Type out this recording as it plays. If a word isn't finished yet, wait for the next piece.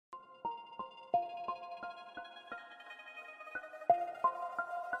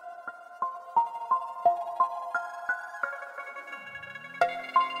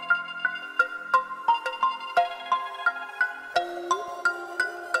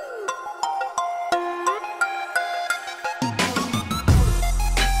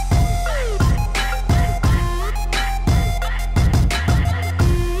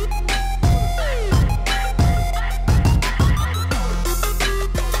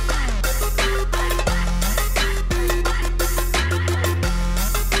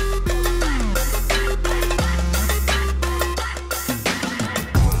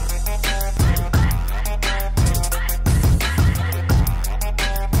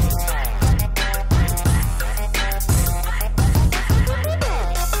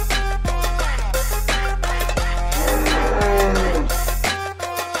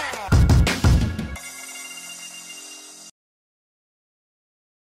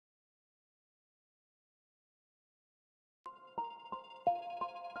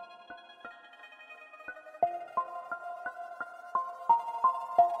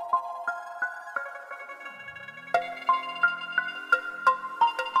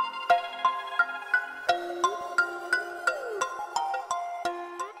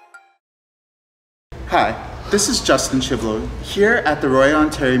Hi, this is Justin Chiblo here at the Royal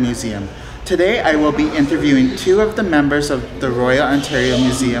Ontario Museum. Today I will be interviewing two of the members of the Royal Ontario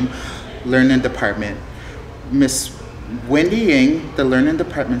Museum Learning Department, Miss Wendy Ying, the Learning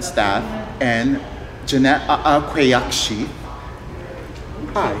Department staff, and Jeanette Kwayakshi.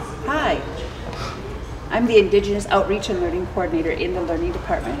 Hi. Hi. I'm the Indigenous Outreach and Learning Coordinator in the Learning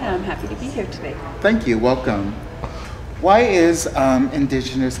Department, and I'm happy to be here today. Thank you. Welcome. Why is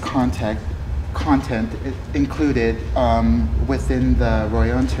Indigenous content included within the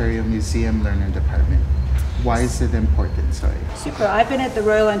Royal Ontario Museum Learning Department? Why is it important? Sorry. Super. I've been at the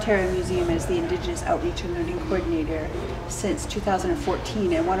Royal Ontario Museum as the Indigenous Outreach and Learning Coordinator since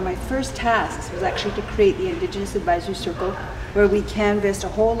 2014, and one of my first tasks was actually to create the Indigenous Advisory Circle, where we canvassed a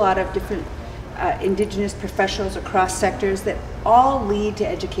whole lot of different Indigenous professionals across sectors that all lead to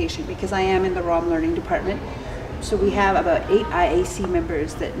education, because I am in the ROM Learning Department. So we have about 8 IAC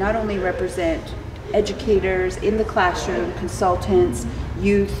members that not only represent educators in the classroom, consultants,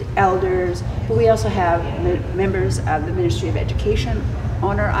 youth, elders, but we also have members of the Ministry of Education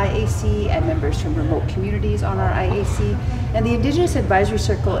on our IAC and members from remote communities on our IAC. And the Indigenous Advisory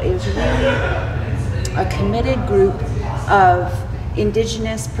Circle is really a committed group of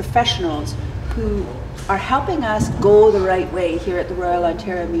Indigenous professionals who are helping us go the right way here at the Royal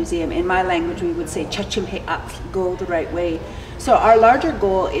Ontario Museum. In my language, we would say go the right way. So our larger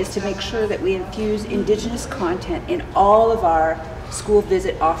goal is to make sure that we infuse Indigenous content in all of our school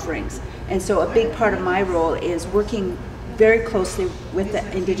visit offerings. And so a big part of my role is working very closely with the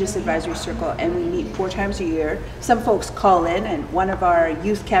Indigenous Advisory Circle, and we meet 4 times a year. Some folks call in, and one of our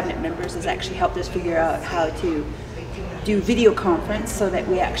youth cabinet members has actually helped us figure out how to do video conference so that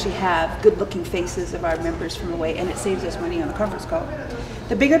we actually have good looking faces of our members from away, and it saves us money on the conference call.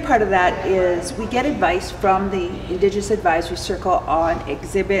 The bigger part of that is we get advice from the Indigenous Advisory Circle on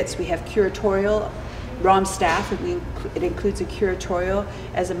exhibits. We have curatorial ROM staff, and it includes a curatorial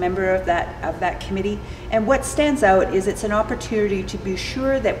as a member of that committee. And what stands out is it's an opportunity to be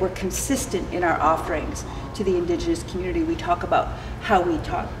sure that we're consistent in our offerings to the Indigenous community. We talk about how we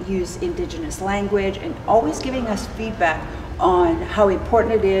use Indigenous language, and always giving us feedback on how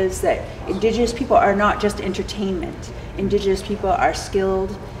important it is that Indigenous people are not just entertainment. Indigenous people are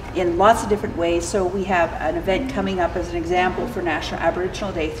skilled in lots of different ways. So we have an event coming up as an example for National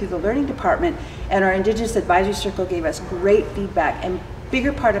Aboriginal Day through the Learning Department, and our Indigenous Advisory Circle gave us great feedback. And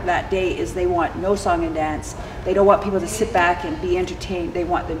bigger part of that day is they want no song and dance. They don't want people to sit back and be entertained. They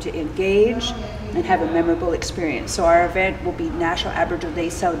want them to engage and have a memorable experience. So our event will be National Aboriginal Day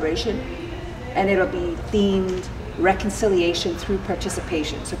celebration, and it'll be themed reconciliation through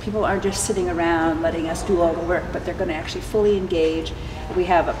participation. So people aren't just sitting around letting us do all the work, but they're going to actually fully engage. We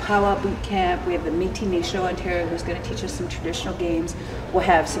have a powwow boot camp. We have the Métis Nation of Ontario who's going to teach us some traditional games. We'll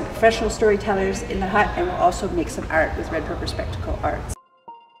have some professional storytellers in the hut, and we'll also make some art with Red Purple Spectacle Arts.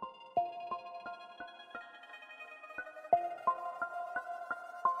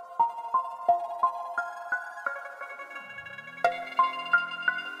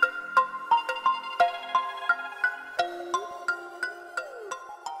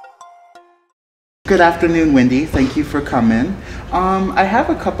 Good afternoon, Wendy. Thank you for coming. I have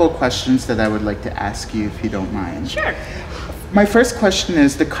a couple of questions that I would like to ask you, if you don't mind. Sure. My first question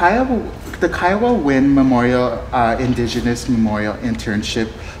is, the Kiowa Win Memorial Indigenous Memorial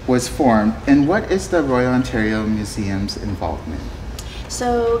Internship was formed, and what is the Royal Ontario Museum's involvement?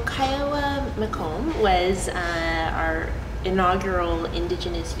 So Kiowa Macomb was our inaugural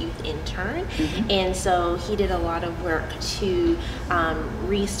Indigenous youth intern, and so he did a lot of work to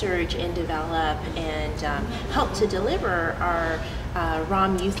research and develop and help to deliver our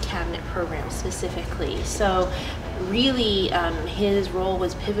ROM Youth Cabinet program specifically. So really his role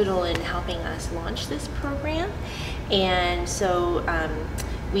was pivotal in helping us launch this program, and so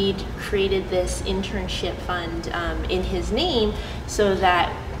we created this internship fund in his name so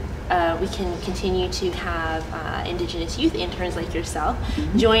that we can continue to have Indigenous youth interns like yourself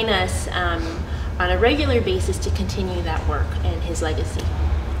join us on a regular basis to continue that work and his legacy.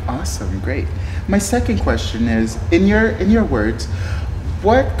 Awesome, great. My second question is, in your words,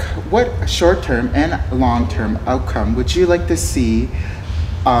 what short-term and long-term outcome would you like to see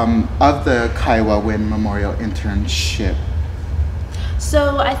of the Kiowa Win Memorial Internship?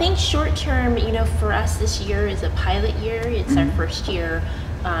 So I think short-term, for us this year is a pilot year. It's our first year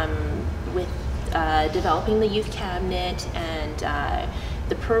with developing the youth cabinet and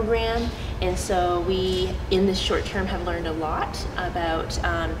the program, and so we in this short term have learned a lot about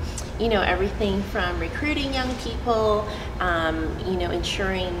everything from recruiting young people,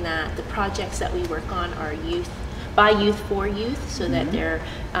 ensuring that the projects that we work on are youth by youth for youth, so that they're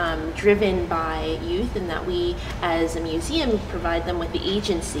driven by youth, and that we as a museum provide them with the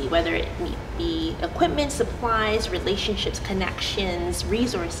agency, whether it be equipment, supplies, relationships, connections,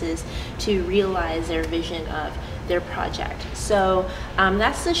 resources, to realize their vision of their project. So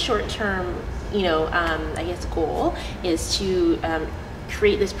that's the short-term, I guess, goal, is to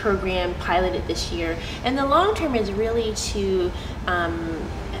create this program, pilot it this year. And the long term is really to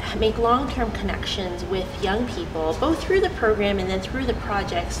make long-term connections with young people, both through the program and then through the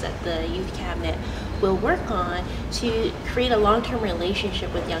projects that the Youth Cabinet will work on, to create a long-term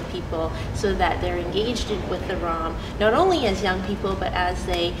relationship with young people so that they're engaged with the ROM, not only as young people, but as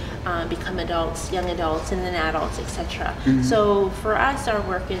they become adults, young adults, and then adults, etc. So for us, our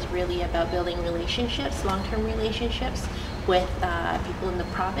work is really about building relationships, long-term relationships, with people in the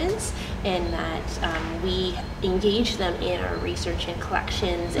province, and that we engage them in our research and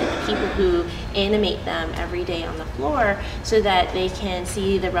collections and the people who animate them every day on the floor, so that they can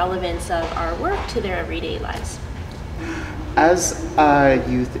see the relevance of our work to their everyday lives. As a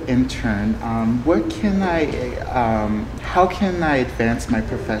youth intern, how can I advance my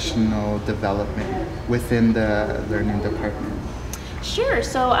professional development within the learning department? Sure.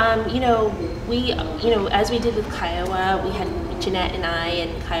 So, as we did with Kiowa, we had Jeanette and I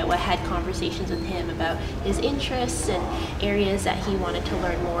and Kiowa had conversations with him about his interests and areas that he wanted to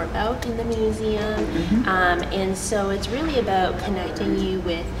learn more about in the museum. And so it's really about connecting you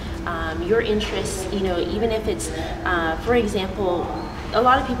with your interests, even if it's, for example, a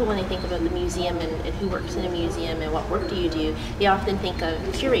lot of people, when they think about the museum and who works in a museum and what work do you do, they often think of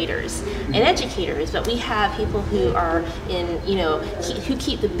curators and educators, but we have people who are who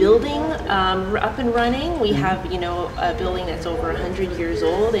keep the building up and running. We have, a building that's over 100 years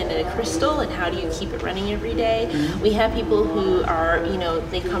old and a crystal, and how do you keep it running every day? We have people who are,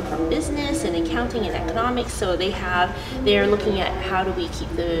 they come from business and accounting and economics, so they're looking at how do we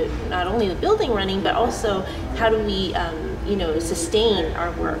keep not only the building running, but also how do we sustain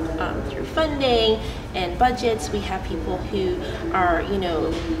our work through funding and budgets. We have people who are,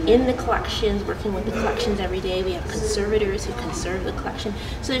 in the collections, working with the collections every day. We have conservators who conserve the collection.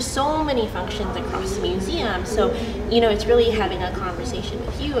 So there's so many functions across the museum. So, it's really having a conversation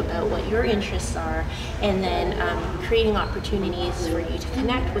with you about what your interests are, and then creating opportunities for you to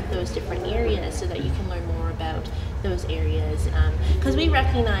connect with those different areas so that you can learn more about those areas. Because we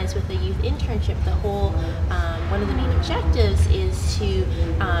recognize with the youth internship, the whole, one of the main objectives is to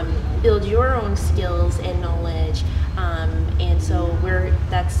build your own skills and knowledge. And so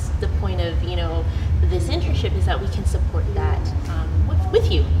that's the point of, this internship, is that we can support that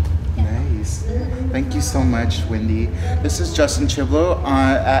with you. Nice. Thank you so much, Wendy. This is Justin Chiblo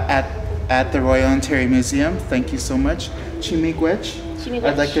at the Royal Ontario Museum. Thank you so much. Chimigwech.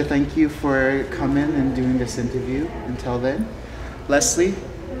 I'd like to thank you for coming and doing this interview. Until then, Leslie.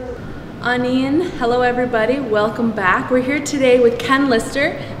 Anian, hello everybody, welcome back. We're here today with Ken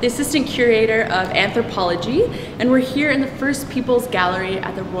Lister, the Assistant Curator of Anthropology, and we're here in the First Peoples Gallery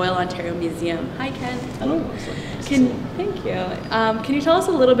at the Royal Ontario Museum. Hi Ken. Hello. Thank you. Can you tell us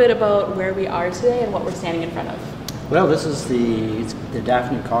a little bit about where we are today and what we're standing in front of? Well, this is the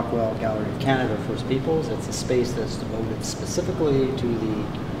Daphne Cockwell Gallery of Canada First Peoples. It's a space that's devoted specifically to the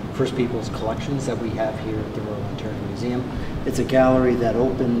First Peoples collections that we have here at the Royal Ontario Museum. It's a gallery that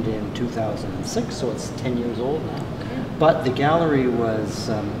opened in 2006, so it's 10 years old now. But the gallery was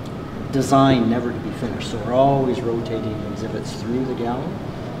designed never to be finished, so we're always rotating exhibits through the gallery.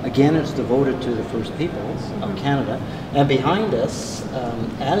 Again, it's devoted to the First Peoples of Canada. And behind us,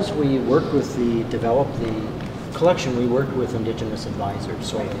 as we work with develop the collection, we worked with Indigenous advisors.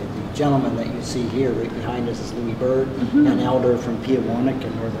 So the gentleman that you see here right behind us is Louis Bird, an elder from Peawanuck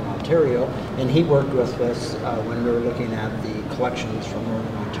in Northern Ontario, and he worked with us when we were looking at the collections from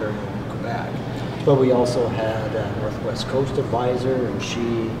Northern Ontario and Quebec. But we also had a Northwest Coast advisor, and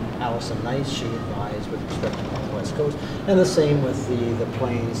Alison Nice, she advised with respect to Northwest Coast, and the same with the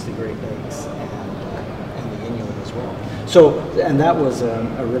Plains, the Great Lakes, and the Inuit as well. So, and that was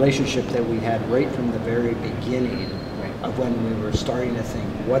a relationship that we had right from the very beginning of when we were starting to think,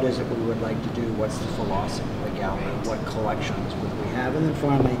 what is it we would like to do, what's the philosophy of the gallery, what collections would we have, and then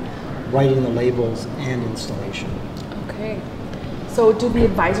finally writing the labels and installation. Okay. So do the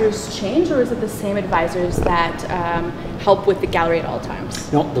advisors change, or is it the same advisors that help with the gallery at all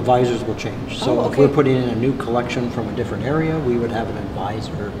times? No, the advisors will change. So if we're putting in a new collection from a different area, we would have an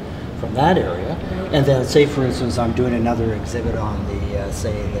advisor from that area. And then say, for instance, I'm doing another exhibit on the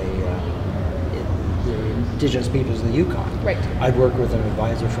Indigenous peoples of the Yukon. Right. I'd work with an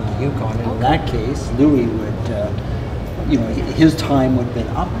advisor from the Yukon, and in that case, Louis would you know, his time would have been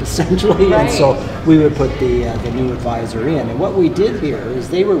up essentially, Right. and so we would put the new advisor in. And what we did here is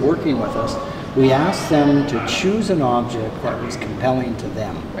they were working with us. We asked them to choose an object that was compelling to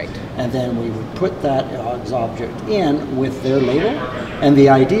them. Right. And then we would put that object in with their label. And the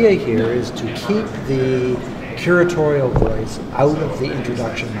idea here is to keep the curatorial voice out of the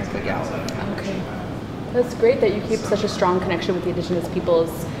introduction of the gallery. Okay. That's great that you keep such a strong connection with the Indigenous peoples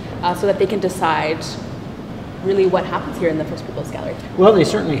so that they can decide really what happens here in the First Peoples Gallery. Well, they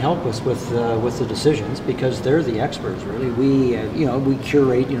certainly help us with the decisions because they're the experts. Really, we we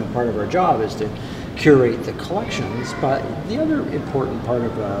curate. You know, part of our job is to curate the collections. But the other important part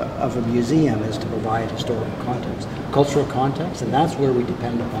of a museum is to provide historical context, cultural context, and that's where we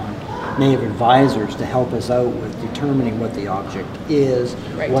depend upon native advisors to help us out with determining what the object is,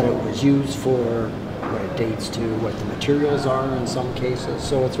 Right. what it was used for, what it dates to, what the materials are in some cases.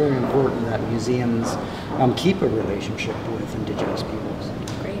 So it's very important that museums keep a relationship with Indigenous peoples.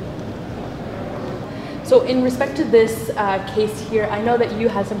 Great. So in respect to this case here, I know that you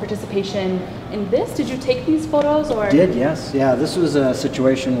had some participation in this. Did you take these photos or? Did, yes. Yeah, this was a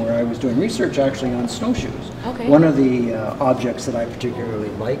situation where I was doing research actually on snowshoes. Okay. One of the objects that I particularly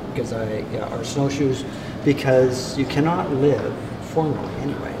like are snowshoes because you cannot live, formally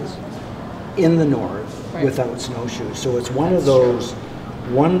anyways, in the north Right. without snowshoes. So it's one of those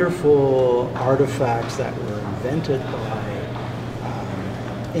wonderful artifacts that were invented by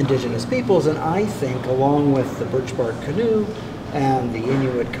Indigenous peoples, and I think along with the birch bark canoe and the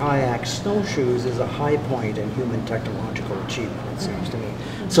Inuit kayak, snowshoes is a high point in human technological achievement, it seems to me.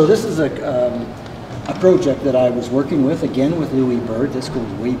 So this is a project that I was working with, again with Louis Bird. This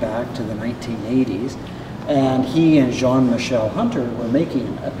goes way back to the 1980s. And he and Jean-Michel Hunter were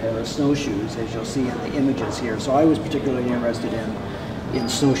making a pair of snowshoes, as you'll see in the images here. So I was particularly interested in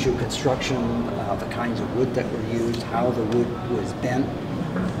snowshoe construction, the kinds of wood that were used, how the wood was bent.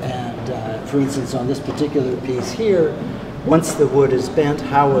 And for instance, on this particular piece here, once the wood is bent,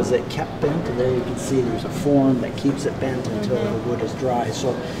 how is it kept bent? And there you can see there's a form that keeps it bent until the wood is dry.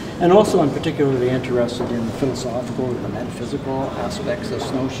 So, and also I'm particularly interested in the philosophical or the metaphysical aspects of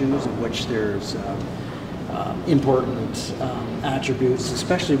snowshoes, of which there's important attributes,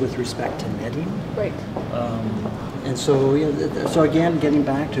 especially with respect to knitting. Right. And so, so again, getting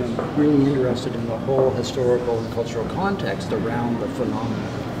back to, I'm really interested in the whole historical and cultural context around the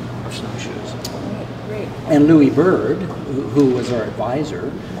phenomenon of snowshoes. Great. And Louis Bird, who was our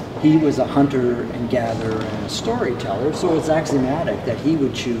advisor, he was a hunter and gatherer and a storyteller, so it's axiomatic that he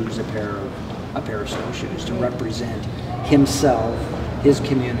would choose a pair of snowshoes to represent himself, his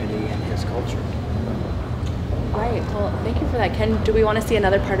community, and his culture. Right. Well, thank you for that. Ken, do we want to see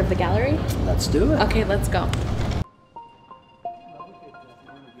another part of the gallery? Let's do it. Okay, let's go.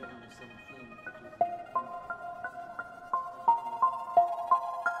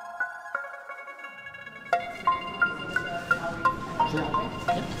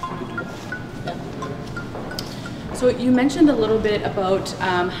 So you mentioned a little bit about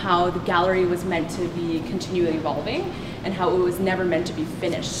how the gallery was meant to be continually evolving and how it was never meant to be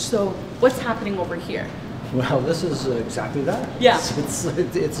finished. So what's happening over here? Well, this is exactly that. Yeah.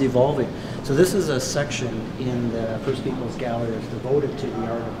 It's evolving. So this is a section in the First Peoples Gallery that's devoted to the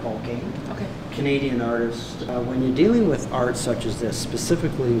art of Paul Kane, Okay. Canadian artist. When you're dealing with art such as this,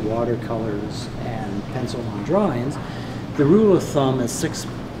 specifically watercolors and pencil on drawings, the rule of thumb is 6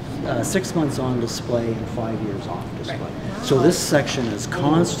 months on display and 5 years off display. Right. So this section is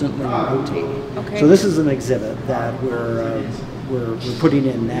constantly rotating. Okay. So this is an exhibit that we're putting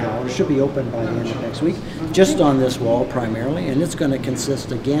in now. It should be open by the end of next week, just on this wall primarily, and it's going to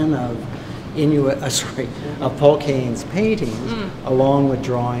consist again of of Paul Kane's paintings, along with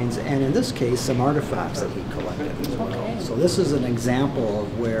drawings, and in this case, some artifacts that he collected as well. Okay. So this is an example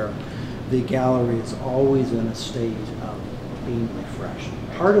of where the gallery is always in a state of being refreshed.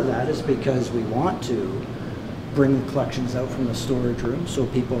 Part of that is because we want to bring the collections out from the storage room so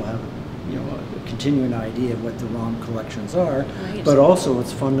people have a continuing idea of what the ROM collections are, Right. but also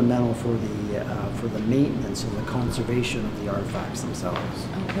it's fundamental for the maintenance and the conservation of the artifacts themselves.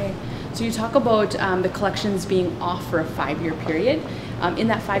 Okay. So you talk about the collections being off for a 5-year period. In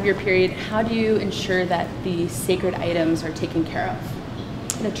that 5-year period, how do you ensure that the sacred items are taken care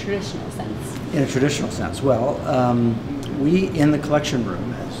of in a traditional sense? In a traditional sense, well, we in the collection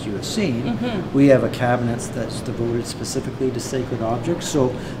room, as you have seen, we have a cabinet that's devoted specifically to sacred objects.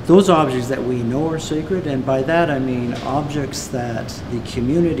 So those objects that we know are sacred, and by that I mean objects that the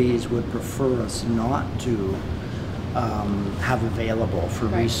communities would prefer us not to have available for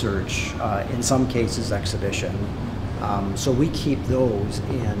Right. research, in some cases exhibition, So we keep those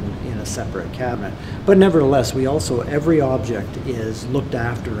in a separate cabinet. But nevertheless, we also, every object is looked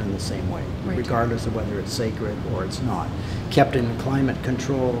after in the same way, Right. regardless of whether it's sacred or it's not. Kept in climate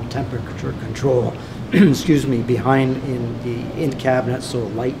control, temperature control, excuse me, behind in cabinets so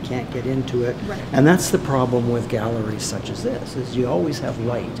light can't get into it. Right. And that's the problem with galleries such as this, is you always have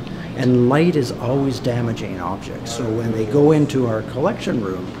light. And light is always damaging objects. So when they go into our collection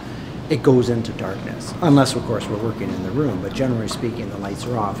room, it goes into darkness, unless of course we're working in the room, but generally speaking the lights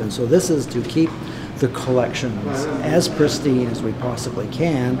are off. And so this is to keep the collections as pristine as we possibly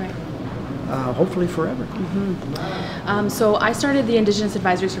can, Right. Hopefully forever. So I started the Indigenous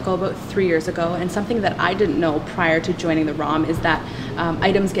Advisory Circle about 3 years ago, and something that I didn't know prior to joining the ROM is that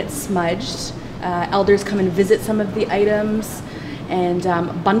items get smudged, elders come and visit some of the items, and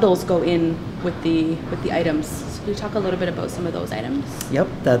bundles go in with the items. So can you talk a little bit about some of those items? Yep,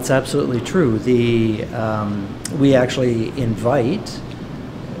 that's absolutely true. We actually invite,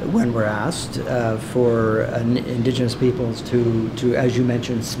 when we're asked, for Indigenous peoples to, as you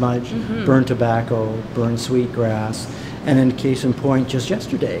mentioned, smudge, burn tobacco, burn sweetgrass. And in case in point, just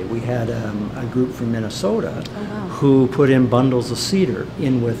yesterday, we had a group from Minnesota who put in bundles of cedar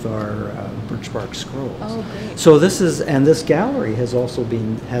in with our birch bark scrolls. Oh, great. So this gallery has also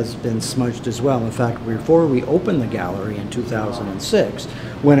been smudged as well. In fact, before we opened the gallery in 2006,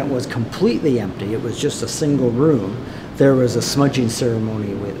 when it was completely empty, it was just a single room, there was a smudging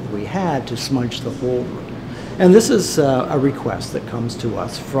ceremony we had to smudge the whole room. And this is a request that comes to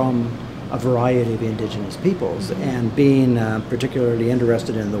us from a variety of Indigenous peoples, and being particularly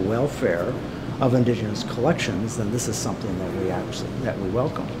interested in the welfare of Indigenous collections, then this is something that we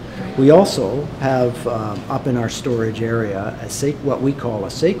welcome. We also have up in our storage area what we call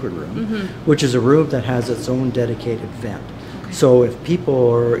a sacred room, which is a room that has its own dedicated vent. So if people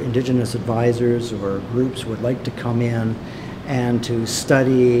or Indigenous advisors or groups would like to come in and to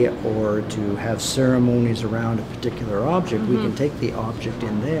study or to have ceremonies around a particular object, we can take the object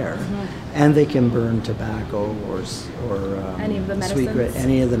in there, and they can burn tobacco or Any of the sweetgrass, medicines?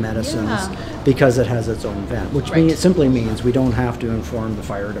 any of the medicines, Yeah. because it has its own vent, which Right. simply means we don't have to inform the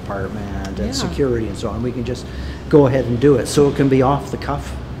fire department and Yeah. security and so on. We can just go ahead and do it. So it can be off the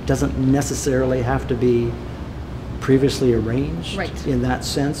cuff. Doesn't necessarily have to be previously arranged. Right. In that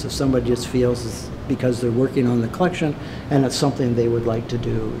sense, if somebody just feels because they're working on the collection and it's something they would like to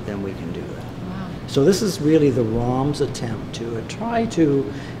do, then we can do that. Wow. So this is really the ROM's attempt to try to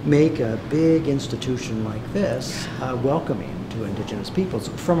make a big institution like this welcoming to Indigenous peoples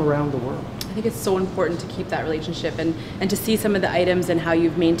from around the world. I think it's so important to keep that relationship and to see some of the items and how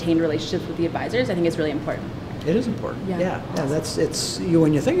you've maintained relationships with the advisors. I think it's really important. It is important. Yeah.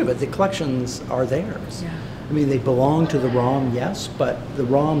 When you think of it, the collections are theirs. Yeah. I mean, they belong to the ROM, yes, but the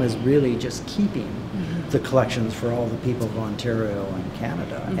ROM is really just keeping the collections for all the people of Ontario and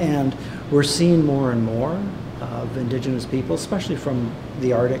Canada. And we're seeing more and more of Indigenous people, especially from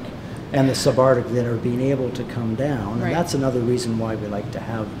the Arctic and the subarctic, that are being able to come down. Right. And that's another reason why we like to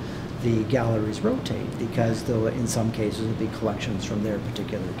have the galleries rotate, because in some cases it'll be collections from their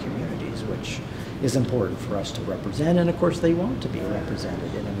particular communities, which is important for us to represent. And of course they want to be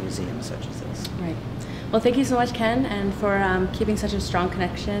represented in a museum such as this. Right. Well, thank you so much, Ken, and for keeping such a strong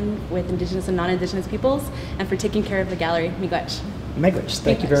connection with Indigenous and non-Indigenous peoples, and for taking care of the gallery. Miigwech. Miigwech,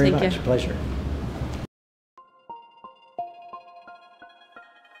 thank you very Thank much. you. Pleasure.